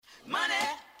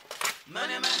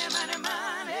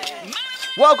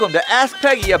Welcome to Ask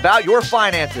Peggy About Your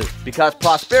Finances, because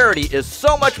prosperity is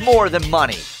so much more than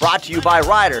money. Brought to you by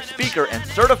writer, speaker, and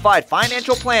certified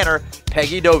financial planner,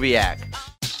 Peggy Doviak.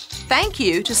 Thank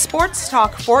you to Sports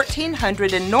Talk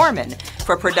 1400 in Norman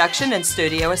for production and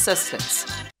studio assistance.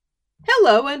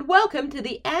 Hello and welcome to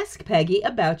the Ask Peggy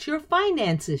About Your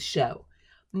Finances show.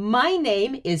 My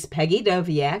name is Peggy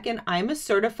Doviak and I'm a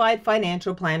certified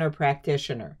financial planner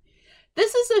practitioner.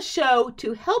 This is a show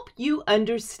to help you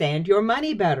understand your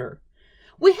money better.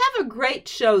 We have a great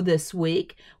show this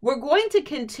week. We're going to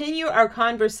continue our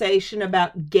conversation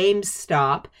about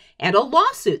GameStop and a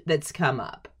lawsuit that's come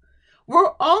up.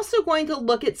 We're also going to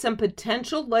look at some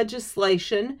potential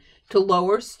legislation to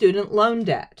lower student loan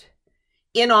debt.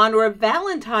 In honor of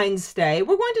Valentine's Day,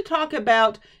 we're going to talk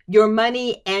about your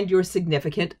money and your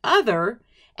significant other,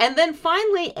 and then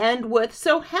finally end with,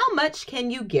 so how much can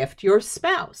you gift your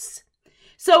spouse?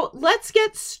 So let's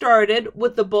get started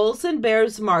with the Bulls and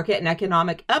Bears market and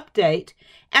economic update.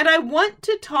 And I want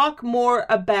to talk more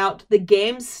about the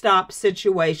GameStop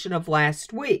situation of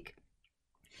last week.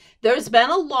 There's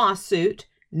been a lawsuit,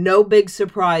 no big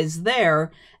surprise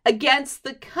there, against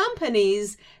the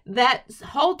companies that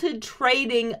halted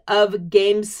trading of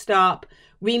GameStop.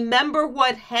 Remember,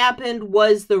 what happened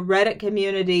was the Reddit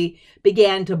community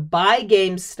began to buy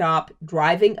GameStop,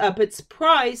 driving up its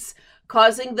price,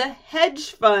 causing the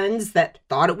hedge funds that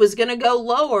thought it was going to go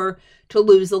lower to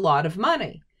lose a lot of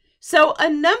money. So a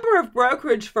number of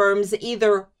brokerage firms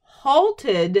either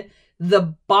halted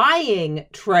the buying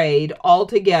trade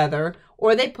altogether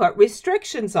or they put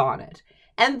restrictions on it.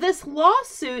 And this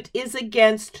lawsuit is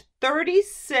against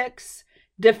 36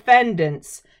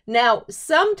 defendants. Now,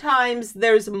 sometimes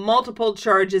there's multiple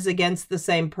charges against the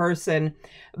same person,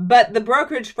 but the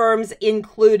brokerage firms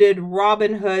included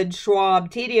Robinhood,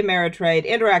 Schwab, TD Ameritrade,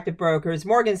 Interactive Brokers,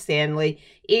 Morgan Stanley,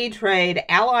 E-Trade,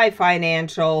 Ally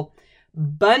Financial,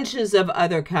 bunches of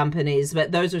other companies,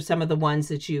 but those are some of the ones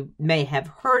that you may have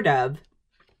heard of.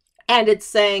 And it's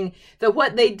saying that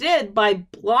what they did by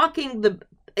blocking the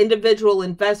individual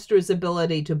investors'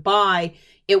 ability to buy,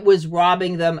 it was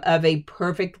robbing them of a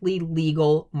perfectly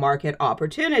legal market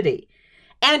opportunity.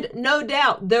 And no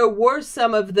doubt there were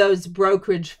some of those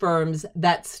brokerage firms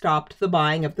that stopped the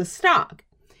buying of the stock.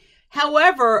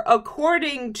 However,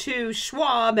 according to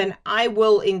Schwab, and I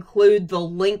will include the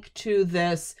link to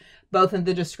this both in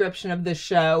the description of the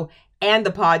show and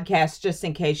the podcast, just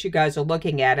in case you guys are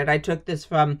looking at it. I took this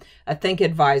from a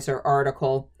ThinkAdvisor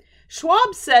article.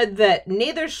 Schwab said that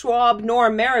neither Schwab nor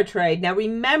Ameritrade, now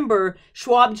remember,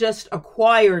 Schwab just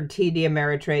acquired TD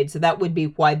Ameritrade, so that would be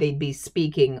why they'd be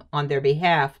speaking on their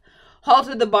behalf,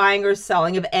 halted the buying or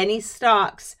selling of any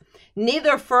stocks.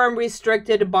 Neither firm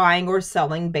restricted buying or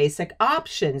selling basic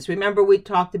options. Remember, we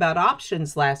talked about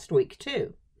options last week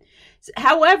too.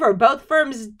 However, both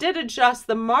firms did adjust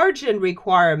the margin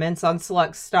requirements on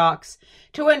select stocks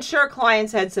to ensure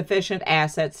clients had sufficient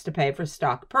assets to pay for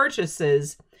stock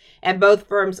purchases. And both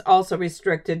firms also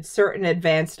restricted certain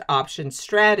advanced option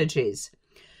strategies.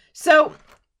 So,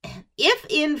 if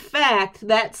in fact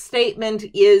that statement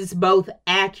is both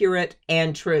accurate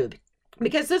and true,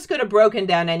 because this could have broken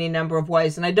down any number of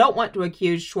ways, and I don't want to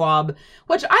accuse Schwab,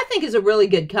 which I think is a really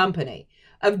good company,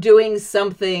 of doing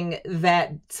something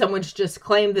that someone's just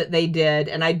claimed that they did,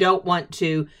 and I don't want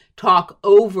to talk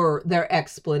over their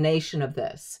explanation of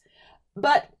this.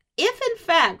 But if in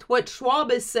fact what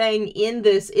Schwab is saying in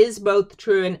this is both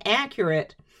true and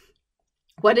accurate,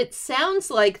 what it sounds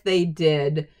like they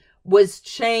did was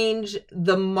change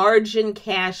the margin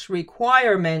cash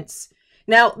requirements.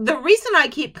 Now, the reason I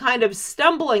keep kind of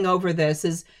stumbling over this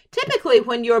is typically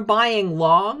when you're buying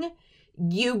long,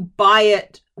 you buy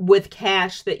it with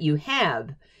cash that you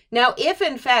have. Now, if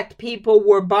in fact people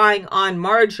were buying on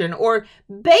margin or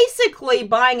basically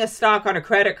buying a stock on a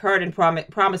credit card and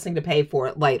promising to pay for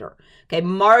it later, okay,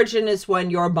 margin is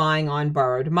when you're buying on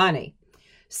borrowed money.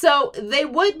 So they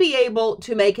would be able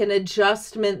to make an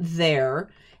adjustment there.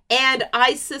 And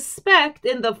I suspect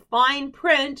in the fine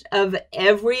print of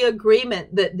every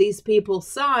agreement that these people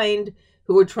signed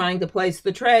who were trying to place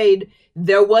the trade,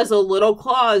 there was a little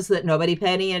clause that nobody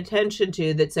paid any attention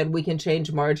to that said we can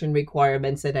change margin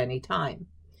requirements at any time.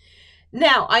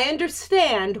 Now, I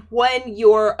understand when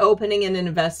you're opening an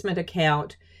investment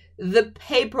account, the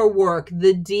paperwork,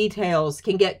 the details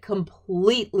can get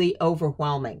completely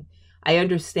overwhelming. I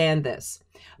understand this.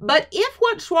 But if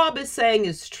what Schwab is saying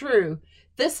is true,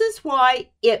 this is why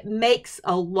it makes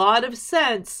a lot of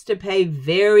sense to pay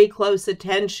very close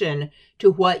attention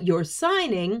to what you're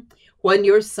signing when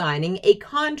you're signing a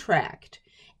contract.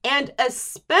 And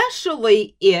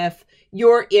especially if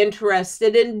you're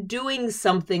interested in doing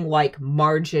something like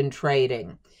margin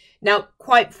trading. Now,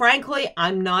 quite frankly,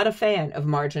 I'm not a fan of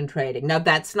margin trading. Now,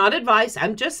 that's not advice.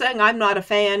 I'm just saying I'm not a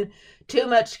fan. Too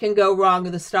much can go wrong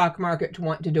in the stock market to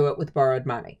want to do it with borrowed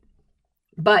money.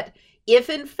 But if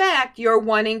in fact you're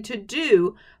wanting to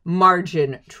do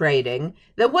margin trading,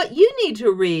 then what you need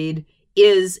to read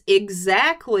is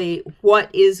exactly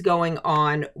what is going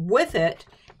on with it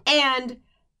and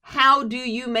how do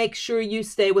you make sure you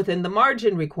stay within the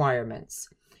margin requirements.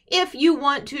 If you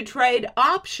want to trade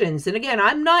options, and again,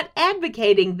 I'm not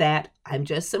advocating that, I'm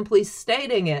just simply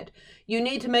stating it, you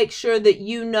need to make sure that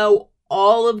you know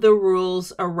all of the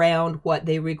rules around what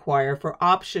they require for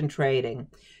option trading,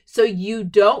 so you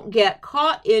don't get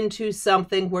caught into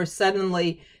something where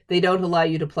suddenly they don't allow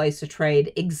you to place a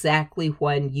trade exactly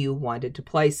when you wanted to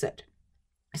place it.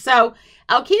 So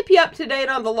I'll keep you up to date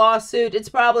on the lawsuit. It's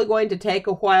probably going to take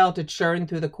a while to churn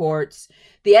through the courts.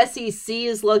 The SEC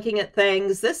is looking at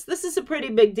things. This is a pretty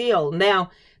big deal. Now,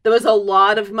 there was a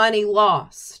lot of money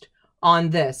lost on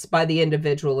this by the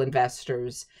individual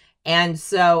investors. And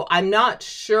so I'm not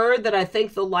sure that I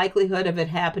think the likelihood of it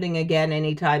happening again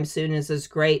anytime soon is as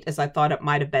great as I thought it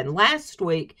might have been last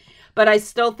week. But I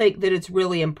still think that it's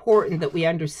really important that we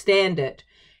understand it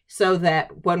so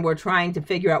that when we're trying to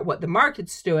figure out what the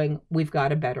market's doing, we've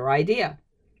got a better idea.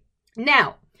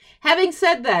 Now, having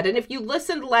said that, and if you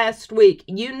listened last week,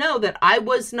 you know that I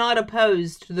was not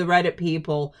opposed to the Reddit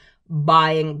people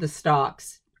buying the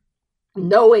stocks,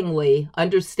 knowingly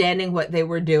understanding what they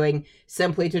were doing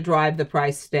simply to drive the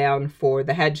price down for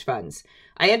the hedge funds.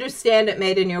 I understand it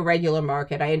made in your regular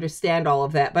market. I understand all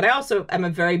of that, but I also am a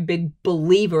very big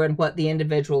believer in what the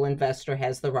individual investor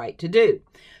has the right to do.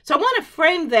 So I want to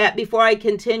frame that before I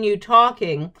continue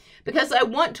talking, because I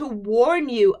want to warn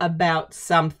you about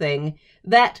something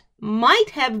that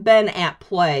might have been at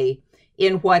play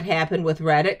in what happened with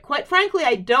Reddit. Quite frankly,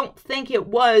 I don't think it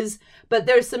was, but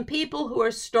there's some people who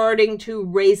are starting to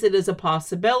raise it as a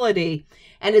possibility,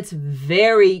 and it's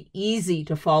very easy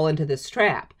to fall into this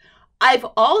trap. I've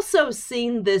also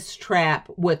seen this trap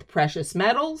with precious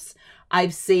metals.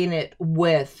 I've seen it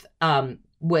with Bitcoin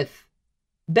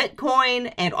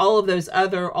and all of those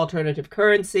other alternative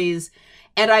currencies.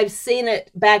 And I've seen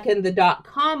it back in the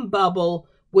 .com bubble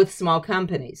with small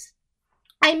companies.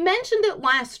 I mentioned it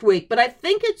last week, but I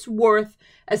think it's worth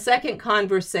a second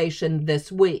conversation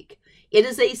this week. It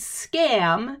is a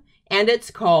scam, and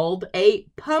it's called a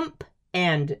pump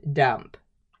and dump.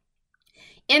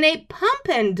 In a pump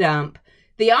and dump,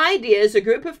 the idea is a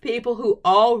group of people who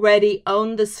already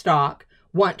own the stock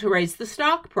want to raise the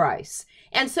stock price.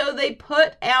 And so they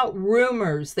put out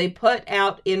rumors, they put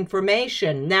out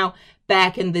information. Now,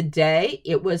 back in the day,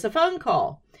 it was a phone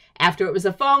call. After it was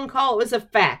a phone call, it was a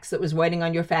fax that was waiting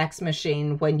on your fax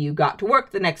machine when you got to work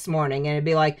the next morning. And it'd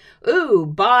be like, ooh,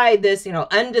 buy this,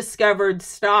 undiscovered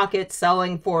stock. It's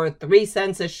selling for 3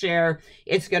 cents a share.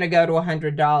 It's going to go to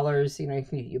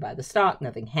 $100. You buy the stock,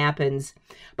 nothing happens.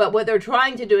 But what they're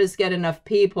trying to do is get enough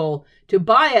people to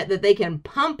buy it that they can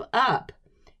pump up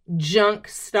junk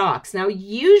stocks. Now,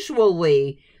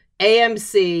 usually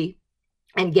AMC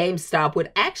and GameStop would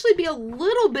actually be a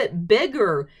little bit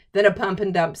bigger than a pump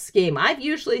and dump scheme. I've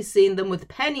usually seen them with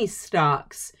penny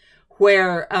stocks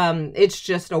where it's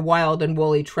just a wild and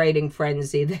woolly trading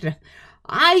frenzy that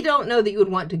I don't know that you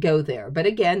would want to go there. But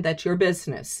again, that's your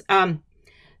business.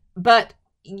 But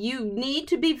you need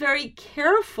to be very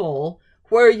careful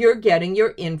where you're getting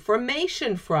your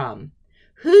information from.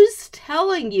 Who's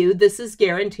telling you this is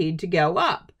guaranteed to go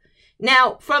up?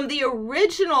 Now, from the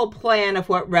original plan of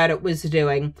what Reddit was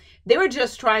doing, they were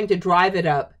just trying to drive it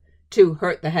up to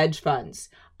hurt the hedge funds.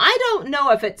 I don't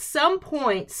know if at some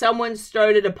point someone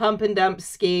started a pump and dump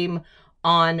scheme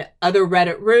on other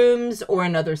Reddit rooms or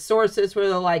in other sources where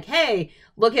they're like, hey,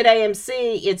 look at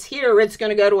AMC, it's here, it's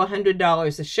going to go to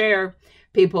 $100 a share.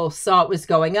 People saw it was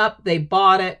going up, they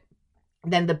bought it.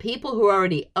 Then the people who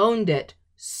already owned it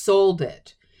sold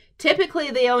it. Typically,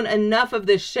 they own enough of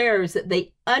the shares that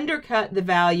they undercut the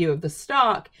value of the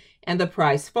stock and the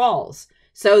price falls.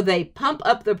 So they pump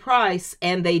up the price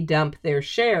and they dump their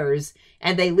shares,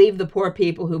 and they leave the poor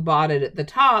people who bought it at the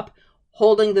top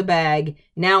holding the bag,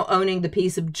 now owning the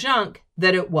piece of junk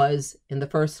that it was in the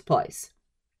first place.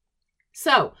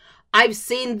 So I've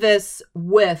seen this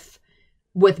with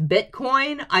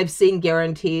Bitcoin. I've seen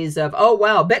guarantees of, oh,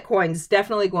 wow, Bitcoin's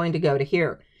definitely going to go to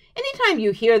here. Anytime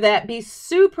you hear that, be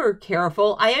super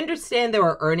careful. I understand there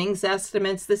are earnings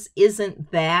estimates. This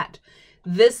isn't that.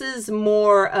 This is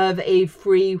more of a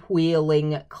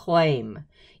freewheeling claim.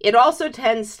 It also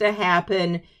tends to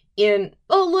happen in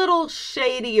a little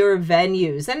shadier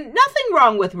venues. And nothing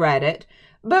wrong with Reddit,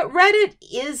 But Reddit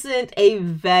isn't a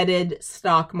vetted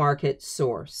stock market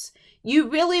source. You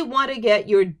really want to get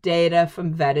your data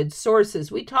from vetted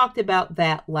sources. We talked about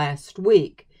that last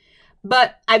week.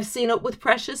 But I've seen it with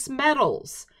precious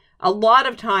metals. A lot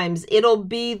of times it'll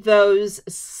be those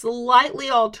slightly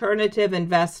alternative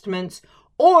investments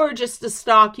or just a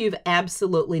stock you've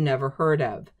absolutely never heard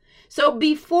of. So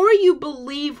before you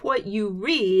believe what you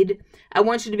read, I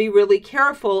want you to be really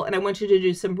careful, and I want you to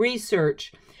do some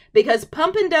research, because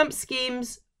pump and dump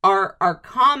schemes are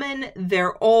common,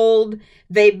 they're old,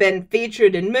 they've been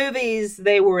featured in movies,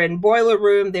 they were in Boiler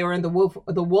Room, they were in The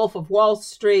Wolf of Wall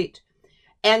Street.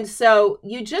 And so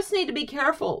you just need to be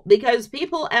careful, because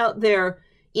people out there,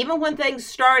 even when things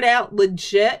start out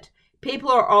legit,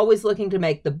 people are always looking to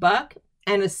make the buck.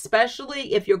 And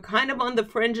especially if you're kind of on the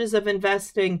fringes of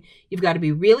investing, you've got to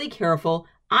be really careful.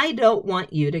 I don't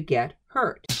want you to get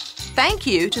hurt. Thank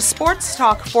you to Sports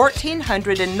Talk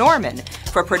 1400 in Norman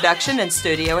for production and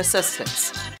studio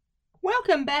assistance.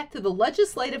 Welcome back to the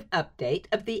legislative update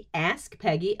of the Ask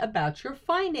Peggy About Your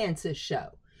Finances show.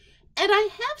 And I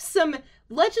have some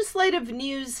legislative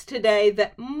news today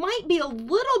that might be a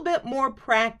little bit more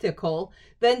practical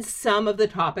than some of the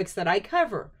topics that I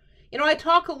cover. You know, I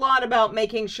talk a lot about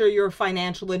making sure your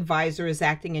financial advisor is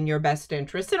acting in your best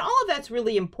interest, and all of that's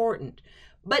really important.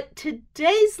 But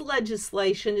today's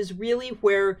legislation is really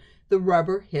where the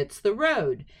rubber hits the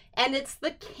road, and it's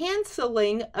the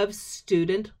canceling of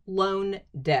student loan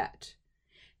debt.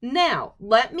 Now,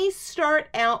 let me start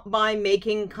out by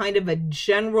making kind of a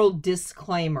general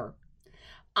disclaimer.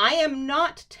 I am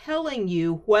not telling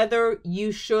you whether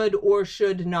you should or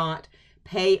should not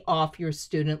pay off your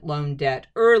student loan debt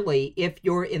early if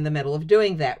you're in the middle of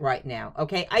doing that right now,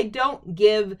 okay? I don't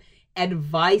give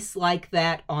advice like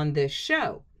that on this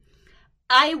show.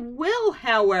 I will,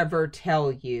 however,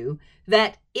 tell you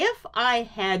that if I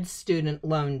had student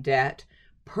loan debt,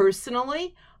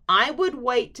 personally, I would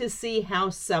wait to see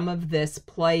how some of this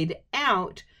played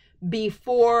out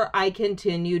before I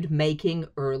continued making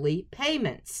early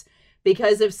payments.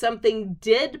 Because if something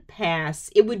did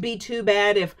pass, it would be too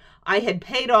bad if I had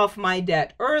paid off my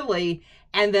debt early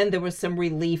and then there was some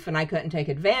relief and I couldn't take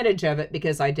advantage of it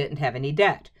because I didn't have any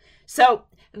debt. So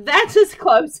that's as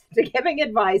close to giving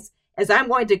advice as I'm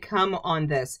going to come on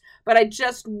this. But I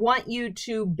just want you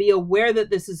to be aware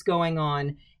that this is going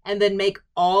on and then make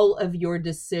all of your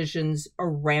decisions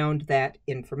around that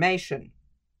information.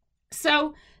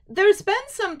 So there's been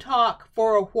some talk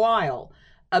for a while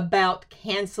about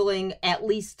canceling at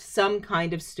least some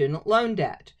kind of student loan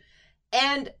debt.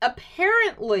 And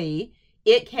apparently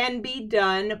it can be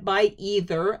done by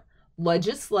either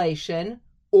legislation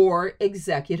or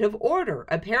executive order.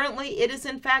 Apparently it is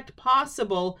in fact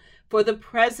possible for the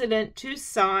president to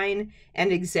sign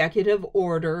an executive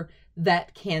order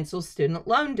that cancels student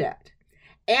loan debt.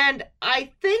 And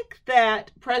I think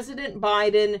that President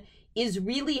Biden is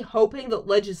really hoping that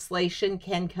legislation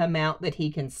can come out that he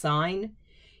can sign.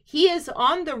 He is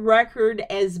on the record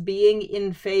as being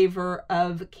in favor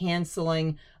of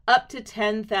canceling up to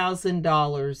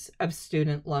 $10,000 of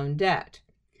student loan debt.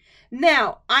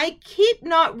 Now, I keep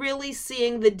not really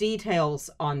seeing the details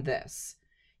on this.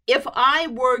 If I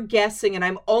were guessing, and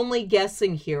I'm only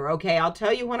guessing here, okay, I'll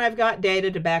tell you when I've got data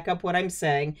to back up what I'm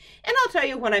saying, and I'll tell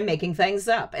you when I'm making things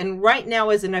up. And right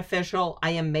now, as an official, I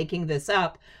am making this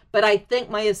up, but I think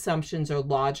my assumptions are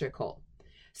logical.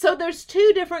 So there's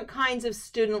two different kinds of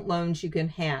student loans you can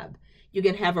have. You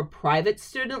can have a private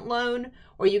student loan,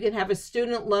 or you can have a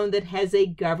student loan that has a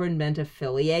government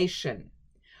affiliation.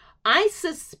 I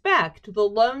suspect the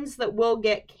loans that will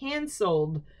get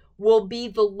canceled will be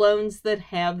the loans that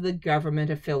have the government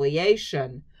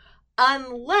affiliation,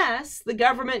 unless the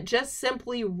government just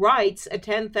simply writes a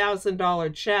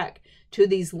 $10,000 check to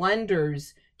these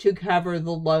lenders to cover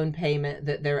the loan payment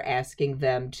that they're asking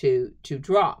them to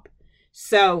drop.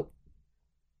 So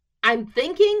I'm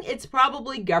thinking it's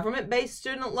probably government-based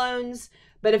student loans,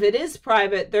 but if it is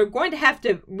private, they're going to have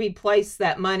to replace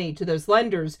that money to those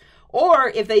lenders. Or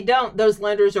if they don't, those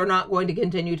lenders are not going to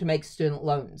continue to make student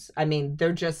loans. I mean,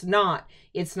 they're just not.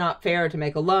 It's not fair to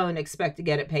make a loan, expect to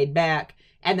get it paid back,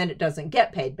 and then it doesn't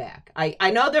get paid back.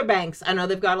 I know they're banks. I know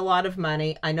they've got a lot of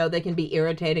money. I know they can be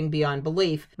irritating beyond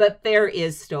belief, but fair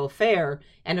is still fair.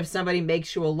 And if somebody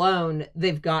makes you a loan,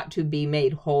 they've got to be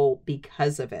made whole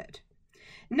because of it.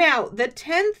 Now, the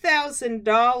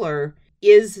 $10,000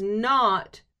 is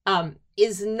not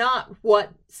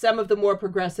what some of the more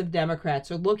progressive Democrats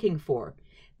are looking for.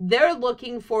 They're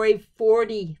looking for a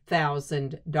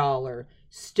 $40,000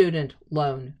 student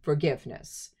loan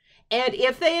forgiveness. And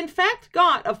if they in fact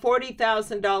got a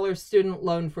 $40,000 student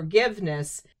loan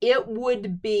forgiveness, it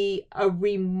would be a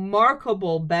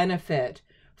remarkable benefit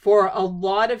for a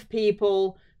lot of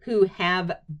people who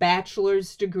have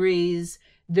bachelor's degrees.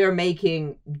 They're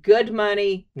making good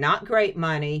money, not great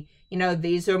money. You know,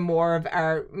 these are more of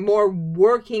our more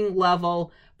working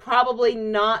level, probably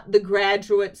not the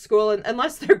graduate school,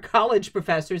 unless they're college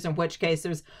professors, in which case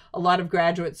there's a lot of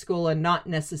graduate school and not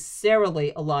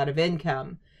necessarily a lot of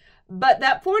income. But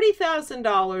that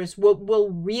 $40,000 will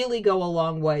really go a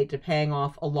long way to paying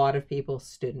off a lot of people's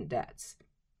student debts.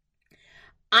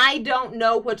 I don't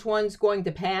know which one's going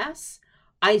to pass.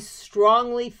 I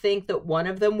strongly think that one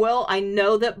of them will. I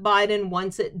know that Biden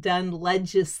wants it done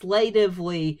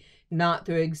legislatively, not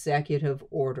through executive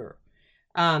order.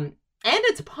 And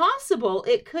it's possible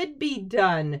it could be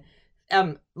done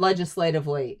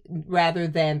legislatively rather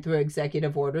than through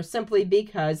executive order, simply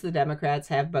because the Democrats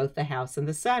have both the House and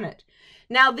the Senate.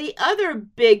 Now, the other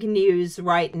big news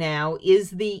right now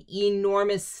is the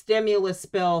enormous stimulus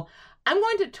bill. I'm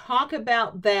going to talk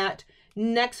about that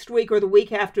next week or the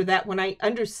week after that when I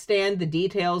understand the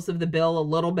details of the bill a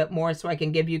little bit more, so I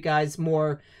can give you guys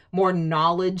more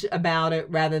knowledge about it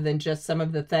rather than just some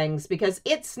of the things, because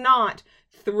it's not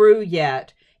through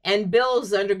yet. And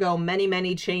bills undergo many,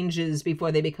 many changes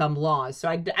before they become laws. So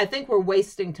I think we're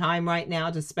wasting time right now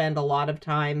to spend a lot of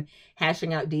time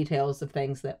hashing out details of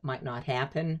things that might not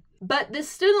happen. But this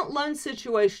student loan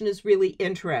situation is really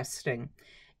interesting.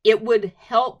 It would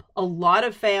help a lot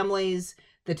of families.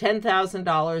 The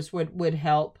 $10,000 would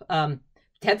help.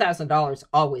 $10,000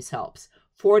 always helps.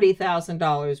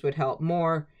 $40,000 would help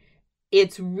more.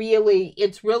 It's really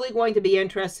going to be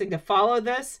interesting to follow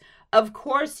this. Of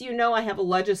course, you know I have a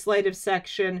legislative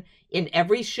section in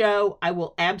every show. I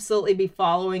will absolutely be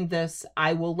following this.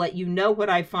 I will let you know what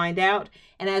I find out.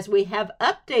 And as we have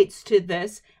updates to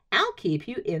this, I'll keep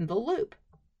you in the loop.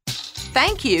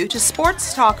 Thank you to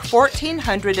Sports Talk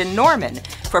 1400 in Norman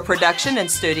for production and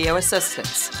studio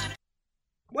assistance.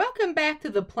 Welcome back to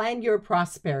the Plan Your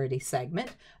Prosperity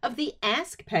segment of the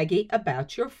Ask Peggy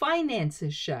About Your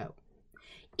Finances show.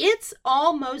 It's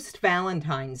almost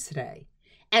Valentine's Day.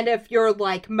 And if you're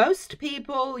like most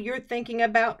people, you're thinking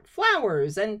about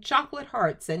flowers and chocolate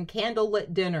hearts and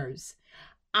candlelit dinners.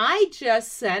 I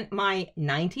just sent my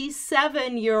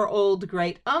 97-year-old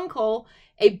great uncle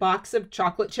a box of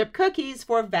chocolate chip cookies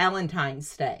for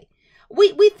Valentine's Day.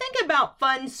 We think about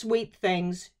fun, sweet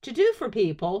things to do for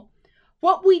people.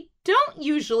 What we don't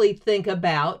usually think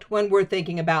about when we're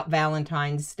thinking about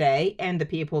Valentine's Day and the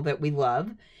people that we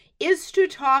love is to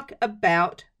talk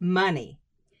about money.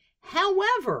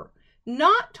 However,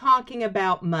 not talking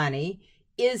about money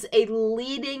is a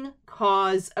leading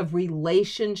cause of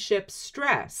relationship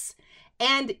stress.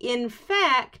 And in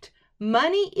fact,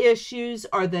 money issues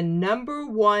are the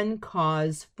 #1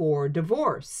 cause for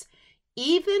divorce,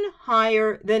 even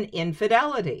higher than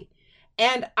infidelity.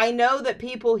 And I know that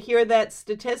people hear that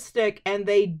statistic and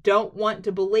they don't want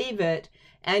to believe it.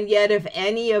 And yet, if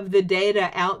any of the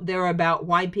data out there about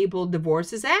why people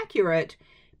divorce is accurate,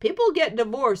 people get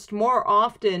divorced more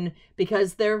often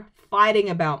because they're fighting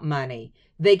about money.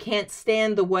 They can't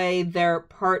stand the way their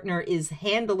partner is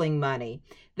handling money.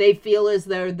 They feel as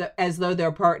though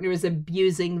their partner is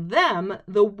abusing them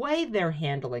the way they're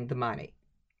handling the money.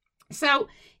 So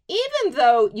even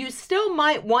though you still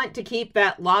might want to keep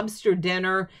that lobster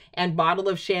dinner and bottle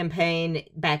of champagne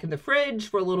back in the fridge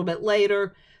for a little bit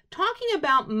later, talking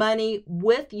about money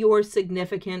with your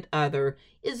significant other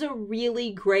is a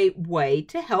really great way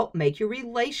to help make your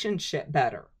relationship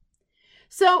better.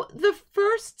 So the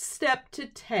first step to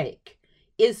take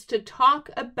is to talk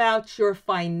about your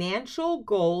financial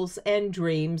goals and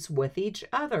dreams with each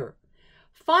other.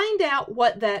 Find out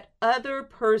what that other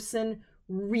person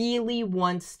really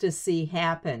wants to see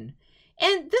happen.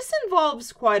 And this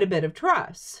involves quite a bit of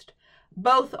trust,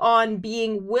 both on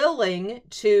being willing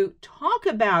to talk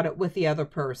about it with the other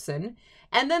person,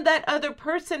 and then that other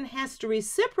person has to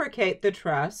reciprocate the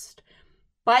trust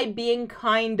by being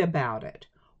kind about it,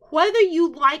 whether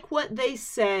you like what they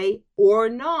say or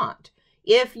not.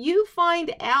 If you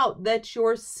find out that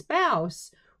your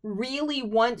spouse really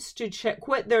wants to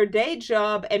quit their day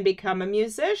job and become a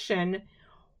musician,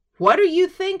 what are you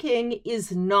thinking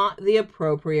is not the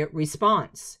appropriate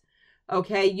response.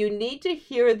 Okay, you need to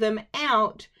hear them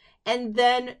out and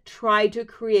then try to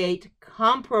create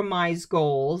compromise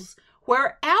goals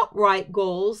where outright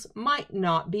goals might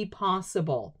not be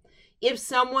possible. If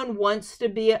someone wants to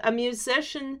be a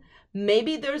musician,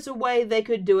 maybe there's a way they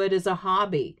could do it as a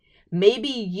hobby. Maybe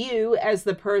you, as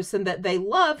the person that they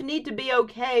love, need to be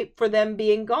okay for them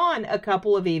being gone a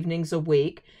couple of evenings a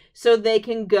week so they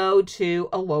can go to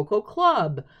a local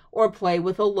club or play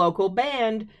with a local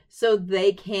band so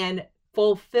they can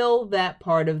fulfill that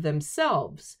part of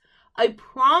themselves. I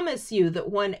promise you that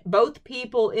when both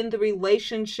people in the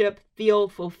relationship feel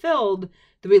fulfilled,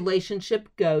 the relationship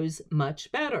goes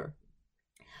much better.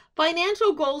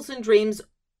 Financial goals and dreams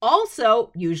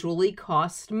also usually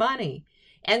cost money.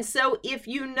 And so if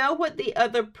you know what the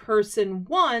other person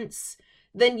wants,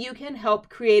 then you can help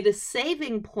create a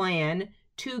saving plan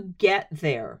to get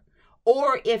there.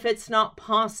 Or if it's not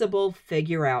possible,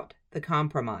 figure out the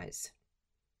compromise.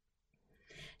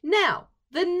 Now,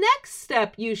 the next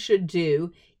step you should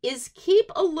do is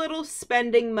keep a little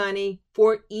spending money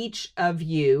for each of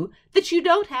you that you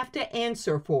don't have to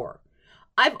answer for.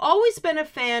 I've always been a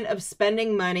fan of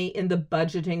spending money in the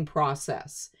budgeting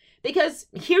process because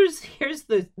here's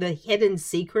the hidden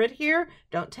secret here.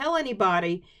 Don't tell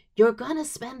anybody. You're going to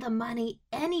spend the money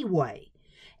anyway.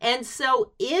 And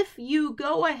so if you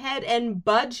go ahead and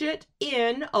budget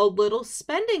in a little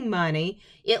spending money,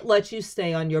 it lets you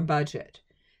stay on your budget.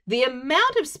 The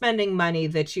amount of spending money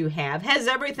that you have has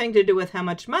everything to do with how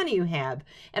much money you have.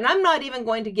 And I'm not even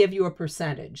going to give you a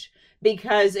percentage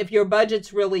because if your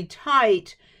budget's really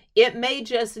tight, it may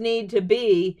just need to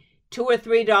be $2 or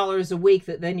 $3 a week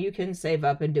that then you can save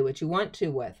up and do what you want to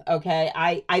with. Okay,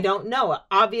 I don't know.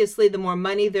 Obviously, the more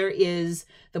money there is,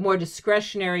 the more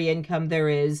discretionary income there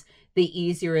is, the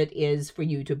easier it is for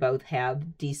you to both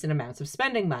have decent amounts of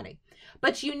spending money.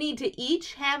 But you need to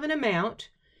each have an amount.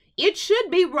 It should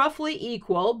be roughly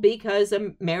equal because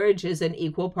a marriage is an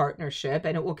equal partnership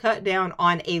and it will cut down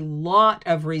on a lot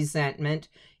of resentment,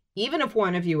 even if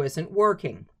one of you isn't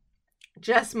working.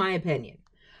 Just my opinion.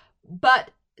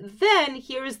 But then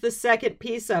here's the second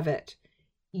piece of it.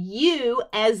 You,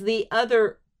 as the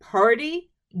other party,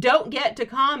 don't get to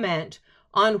comment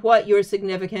on what your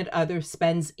significant other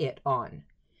spends it on.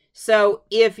 So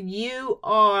if you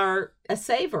are a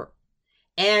saver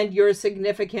and your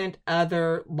significant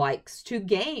other likes to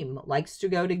game, likes to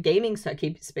go to gaming, so I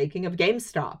keep speaking of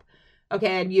GameStop,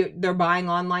 okay, and they're buying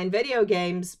online video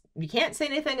games, you can't say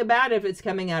anything about it if it's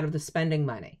coming out of the spending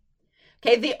money.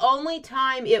 Okay, the only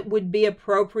time it would be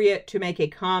appropriate to make a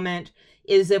comment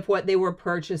is if what they were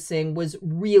purchasing was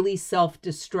really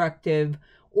self-destructive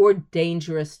or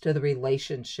dangerous to the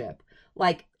relationship,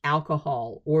 like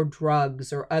alcohol or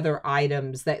drugs or other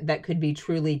items that could be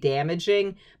truly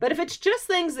damaging. But if it's just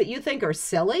things that you think are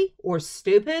silly or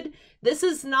stupid, this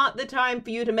is not the time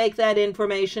for you to make that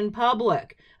information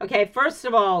public. Okay, first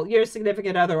of all, your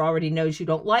significant other already knows you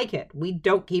don't like it. We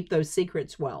don't keep those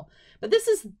secrets well. But this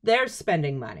is their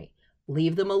spending money.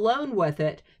 Leave them alone with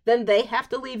it. Then they have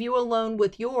to leave you alone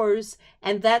with yours.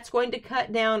 And that's going to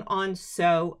cut down on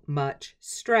so much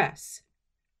stress.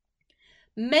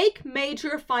 Make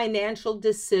major financial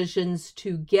decisions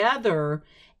together.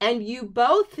 And you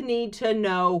both need to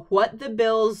know what the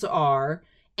bills are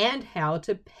and how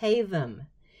to pay them.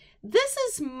 This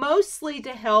is mostly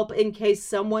to help in case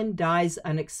someone dies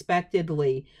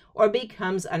unexpectedly or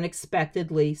becomes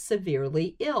unexpectedly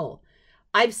severely ill.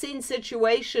 I've seen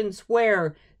situations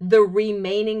where the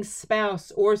remaining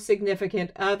spouse or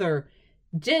significant other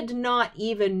did not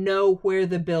even know where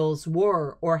the bills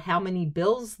were or how many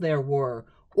bills there were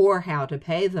or how to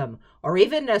pay them or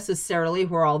even necessarily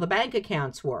where all the bank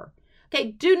accounts were.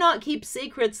 Okay, do not keep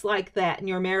secrets like that in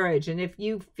your marriage. And if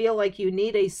you feel like you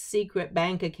need a secret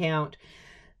bank account,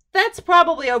 that's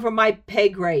probably over my pay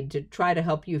grade to try to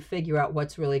help you figure out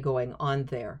what's really going on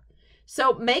there.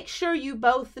 So make sure you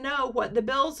both know what the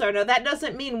bills are. Now, that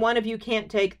doesn't mean one of you can't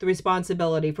take the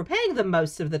responsibility for paying them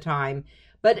most of the time,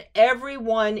 but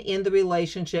everyone in the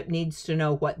relationship needs to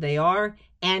know what they are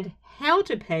and how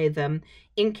to pay them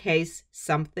in case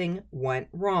something went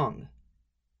wrong.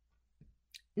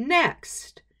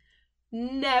 Next,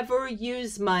 never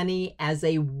use money as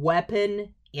a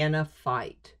weapon in a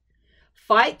fight.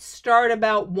 Fights start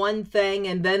about one thing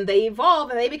and then they evolve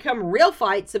and they become real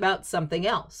fights about something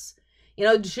else. You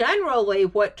know, generally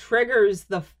what triggers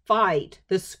the fight,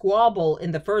 the squabble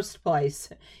in the first place,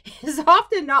 is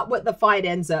often not what the fight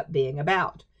ends up being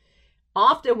about.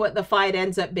 Often what the fight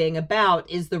ends up being about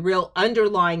is the real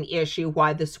underlying issue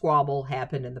why the squabble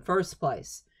happened in the first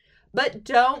place. But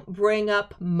don't bring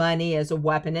up money as a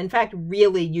weapon. In fact,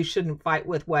 really, you shouldn't fight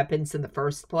with weapons in the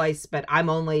first place, but I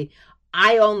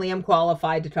only am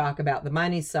qualified to talk about the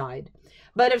money side.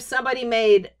 But if somebody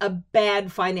made a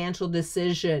bad financial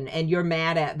decision and you're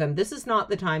mad at them, this is not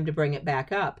the time to bring it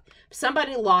back up. If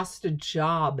somebody lost a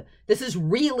job, this is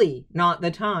really not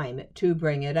the time to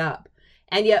bring it up.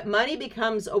 And yet money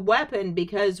becomes a weapon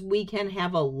because we can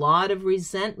have a lot of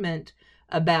resentment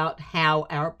about how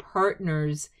our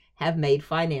partners have made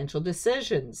financial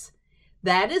decisions.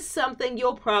 That is something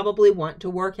you'll probably want to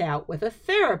work out with a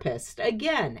therapist.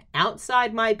 Again,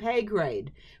 outside my pay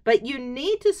grade. But you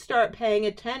need to start paying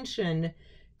attention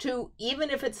to, even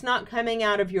if it's not coming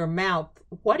out of your mouth,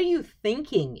 what are you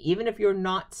thinking, even if you're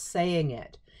not saying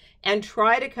it? And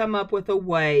try to come up with a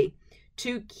way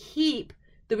to keep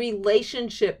the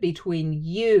relationship between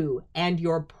you and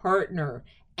your partner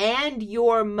and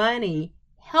your money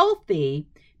healthy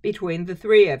between the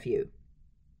three of you.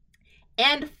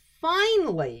 And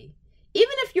finally,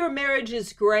 even if your marriage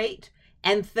is great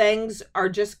and things are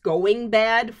just going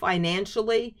bad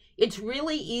financially, it's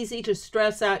really easy to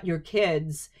stress out your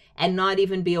kids and not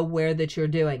even be aware that you're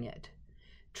doing it.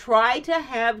 Try to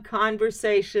have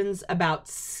conversations about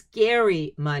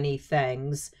scary money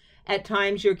things at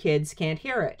times your kids can't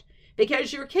hear it,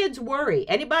 because your kids worry.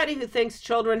 Anybody who thinks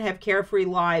children have carefree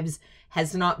lives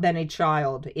has not been a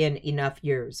child in enough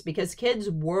years, because kids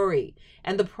worry.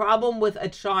 And the problem with a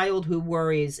child who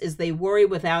worries is they worry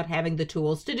without having the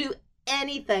tools to do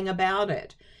anything about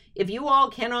it. If you all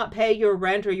cannot pay your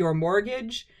rent or your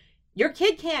mortgage, your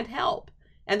kid can't help.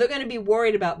 And they're going to be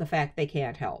worried about the fact they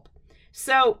can't help.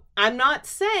 So I'm not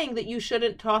saying that you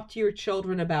shouldn't talk to your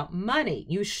children about money.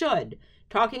 You should.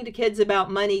 Talking to kids about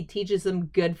money teaches them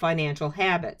good financial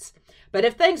habits. But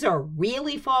if things are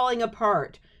really falling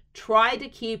apart, try to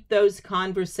keep those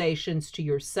conversations to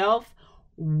yourself.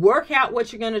 Work out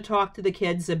what you're going to talk to the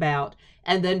kids about,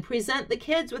 and then present the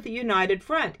kids with a united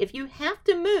front. If you have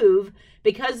to move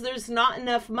because there's not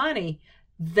enough money,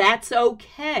 that's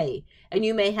okay. And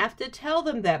you may have to tell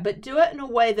them that, but do it in a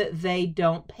way that they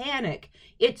don't panic.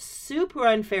 It's super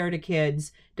unfair to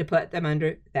kids to put them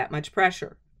under that much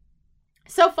pressure.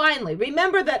 So finally,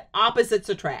 remember that opposites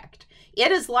attract.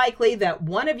 It is likely that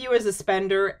one of you is a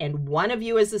spender and one of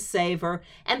you is a saver,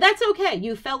 and that's okay.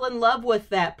 You fell in love with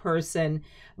that person,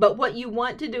 but what you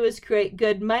want to do is create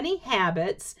good money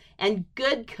habits and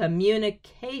good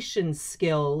communication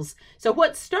skills. So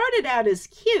what started out as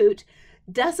cute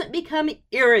doesn't become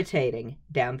irritating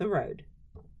down the road.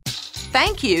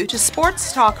 Thank you to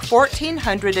Sports Talk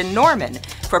 1400 in Norman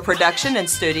for production and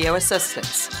studio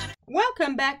assistance.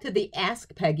 Welcome back to the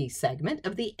Ask Peggy segment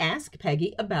of the Ask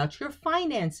Peggy About Your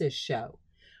Finances show.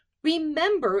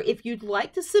 Remember, if you'd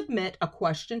like to submit a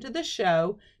question to the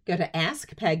show, go to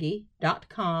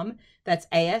askpeggy.com, that's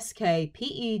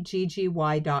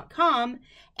askpeggy.com,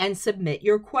 and submit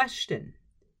your question.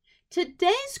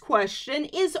 Today's question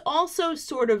is also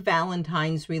sort of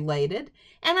Valentine's related,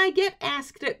 and I get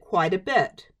asked it quite a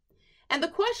bit. And the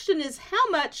question is, how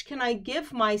much can I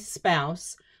give my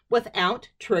spouse without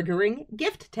triggering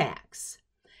gift tax?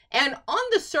 And on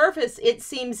the surface, it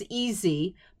seems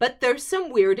easy, but there's some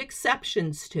weird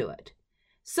exceptions to it.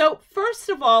 So first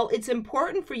of all, it's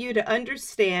important for you to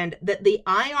understand that the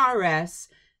IRS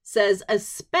says a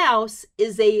spouse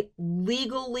is a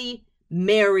legally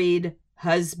married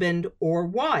husband or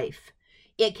wife.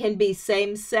 It can be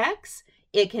same sex,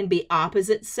 it can be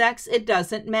opposite sex, it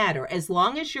doesn't matter. As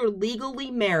long as you're legally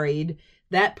married,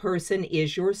 that person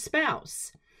is your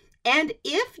spouse. And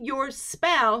if your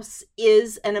spouse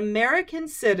is an American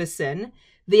citizen,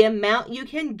 the amount you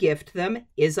can gift them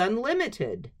is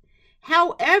unlimited.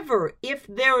 However, if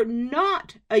they're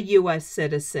not a U.S.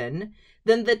 citizen,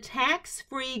 then the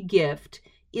tax-free gift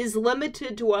is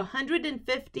limited to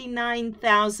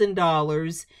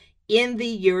 $159,000 in the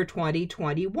year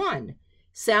 2021.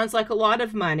 Sounds like a lot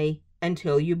of money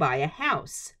until you buy a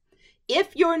house.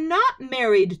 If you're not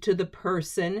married to the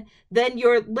person, then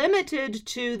you're limited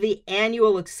to the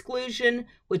annual exclusion,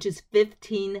 which is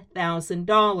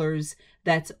 $15,000.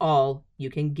 That's all you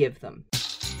can give them.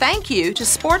 Thank you to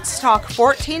Sports Talk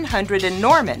 1400 in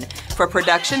Norman for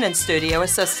production and studio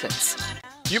assistance.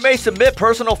 You may submit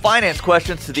personal finance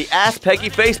questions to the Ask Peggy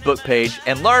Facebook page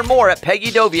and learn more at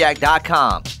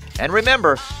peggydoviak.com. And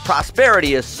remember,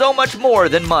 prosperity is so much more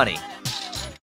than money.